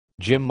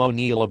Jim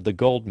O'Neill of the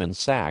Goldman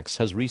Sachs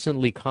has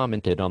recently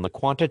commented on the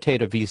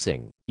quantitative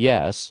easing.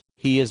 Yes,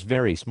 he is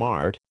very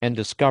smart and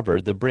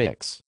discovered the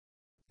BRICS.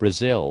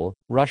 Brazil,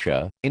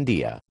 Russia,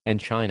 India, and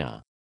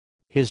China.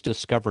 His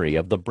discovery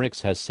of the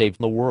BRICS has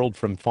saved the world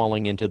from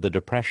falling into the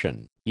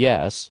depression.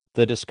 Yes,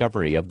 the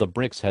discovery of the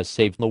BRICS has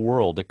saved the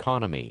world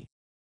economy.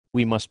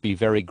 We must be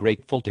very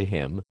grateful to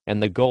him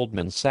and the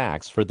Goldman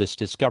Sachs for this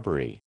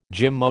discovery.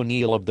 Jim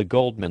O'Neill of the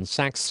Goldman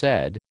Sachs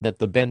said that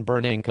the Ben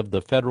Bernanke of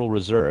the Federal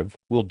Reserve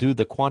will do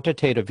the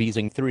Quantitative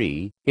Easing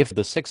III if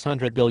the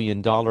 $600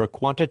 billion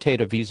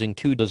Quantitative Easing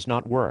II does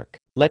not work.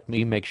 Let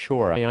me make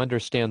sure I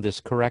understand this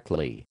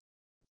correctly.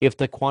 If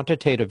the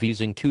Quantitative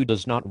Easing II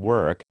does not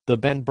work, the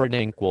Ben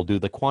Bernanke will do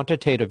the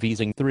Quantitative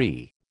Easing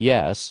III.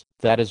 Yes,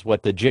 that is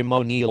what the Jim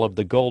O'Neill of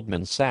the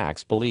Goldman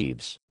Sachs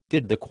believes.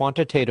 Did the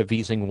Quantitative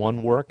Easing I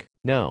work?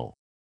 No.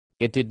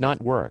 It did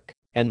not work.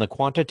 And the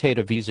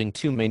Quantitative Easing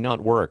II may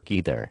not work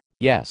either.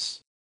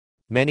 Yes.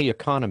 Many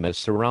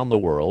economists around the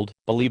world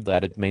believe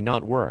that it may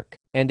not work.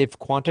 And if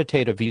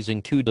Quantitative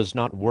Easing II does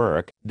not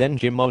work, then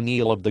Jim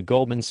O'Neill of the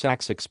Goldman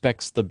Sachs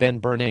expects the Ben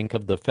Bernanke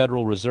of the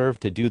Federal Reserve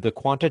to do the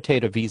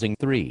Quantitative Easing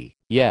III.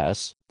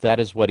 Yes, that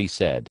is what he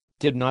said.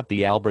 Did not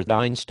the Albert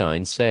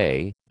Einstein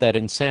say that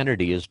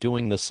insanity is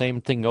doing the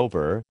same thing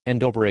over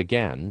and over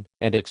again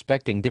and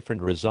expecting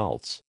different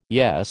results?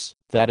 Yes,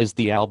 that is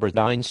the Albert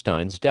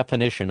Einstein's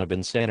definition of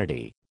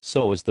insanity.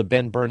 So is the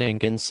Ben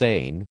Bernanke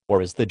insane,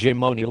 or is the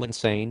Jim O'Neill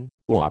insane?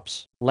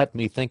 Whoops, let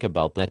me think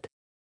about that.